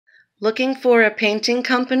Looking for a painting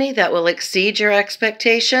company that will exceed your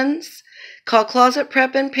expectations? Call Closet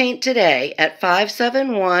Prep and Paint today at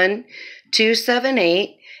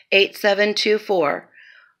 571-278-8724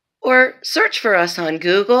 or search for us on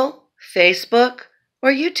Google, Facebook, or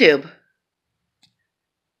YouTube.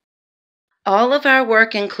 All of our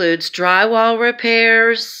work includes drywall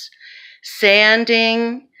repairs,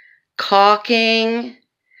 sanding, caulking,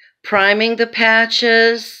 priming the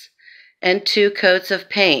patches, and 2 coats of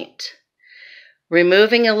paint,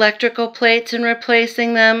 removing electrical plates and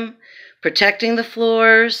replacing them, protecting the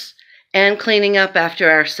floors, and cleaning up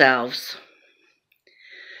after ourselves.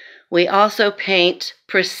 We also paint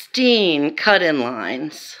pristine cut-in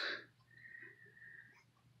lines.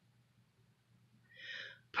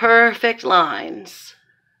 Perfect lines.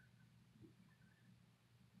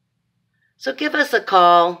 So give us a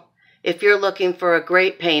call if you're looking for a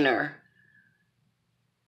great painter.